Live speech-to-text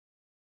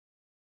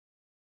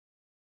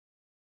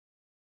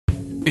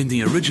In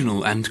the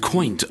original and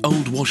quaint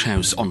old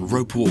washhouse on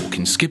Rope Walk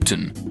in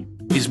Skipton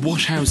is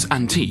Washhouse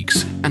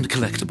Antiques and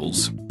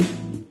Collectibles.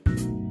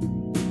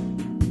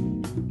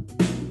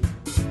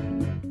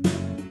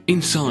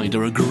 Inside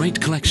are a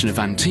great collection of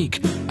antique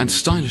and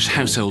stylish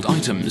household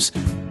items,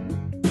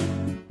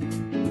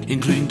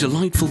 including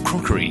delightful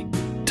crockery,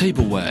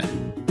 tableware,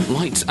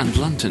 lights and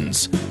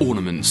lanterns,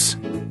 ornaments,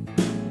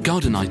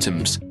 garden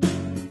items,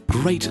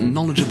 great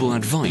knowledgeable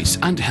advice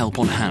and help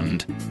on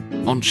hand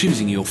on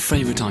choosing your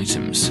favourite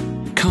items.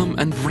 Come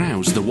and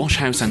browse the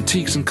Washhouse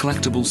Antiques and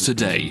Collectibles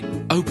today.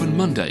 Open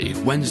Monday,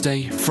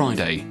 Wednesday,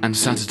 Friday and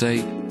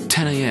Saturday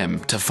 10 AM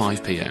to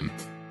 5 PM.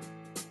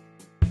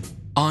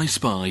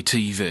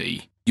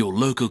 iSPITV, your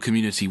local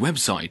community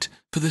website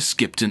for the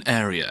Skipton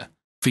area,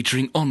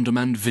 featuring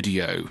on-demand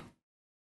video.